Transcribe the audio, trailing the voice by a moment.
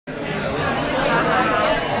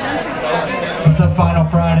Final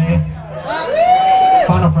Friday.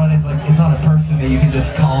 Final Friday is like, it's not a person that you can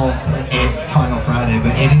just call it Final Friday,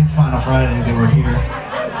 but it is Final Friday that we're here.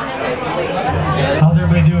 How's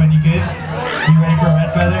everybody doing? You good? You ready for a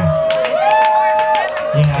red feather?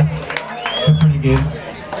 Yeah, they're pretty good.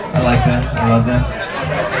 I like them. I love them.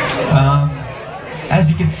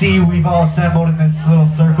 As you can see, we've all assembled in this little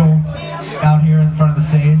circle out here in front of the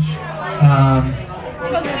stage.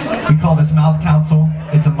 We call this Mouth Council.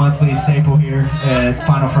 It's a monthly staple here at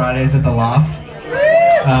Final Fridays at the Loft.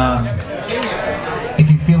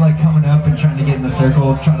 If you feel like coming up and trying to get in the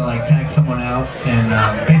circle, try to like tag someone out, and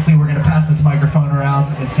basically we're gonna pass this microphone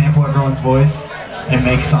around and sample everyone's voice and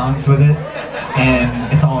make songs with it.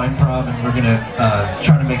 And it's all improv, and we're gonna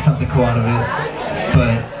try to make something cool out of it.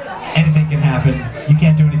 But anything can happen. You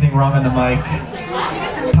can't do anything wrong on the mic.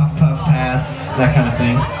 Puff, puff, pass, that kind of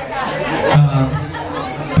thing.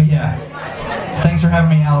 But yeah, thanks for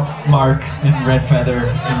having me out, Mark and Red Feather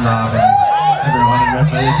and Rob and everyone in Red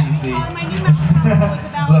Feather TC.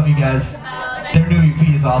 Love you guys. Their new EP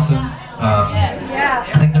is awesome.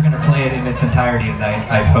 I think they're gonna play it in its entirety tonight.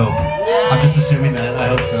 I hope. I'm just assuming that. I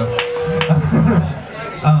hope so.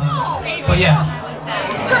 But yeah.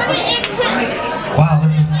 Wow,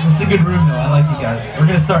 this is a good room though. I like you guys. We're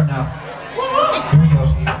gonna start now. Here we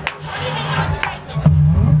go.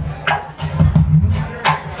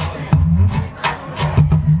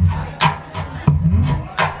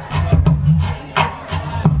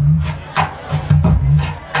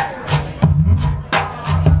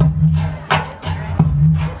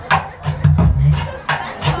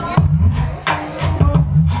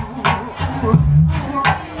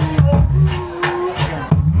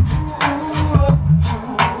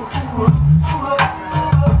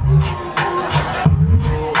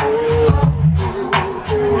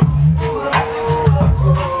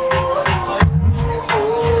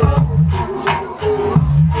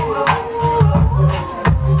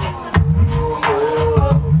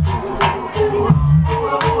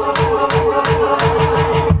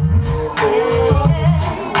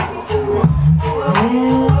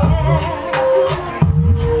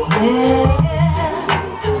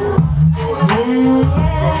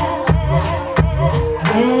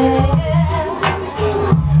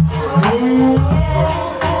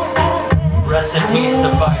 Rest in peace to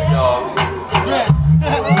Five Dog.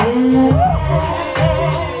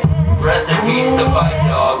 Rest in peace to Five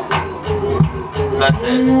Dog. That's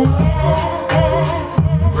it.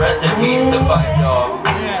 Rest in peace to Five Dog.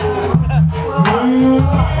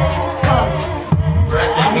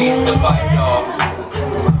 Rest in peace to Five Dog.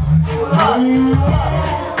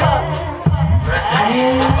 Rest in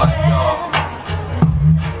peace to Five Dog.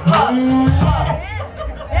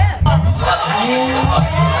 Rest in peace to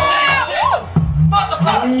Five Dog.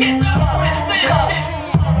 Motherfuckers get down with this shit.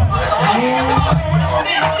 Rest in peace to Five Dog.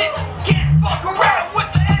 Can't fuck around.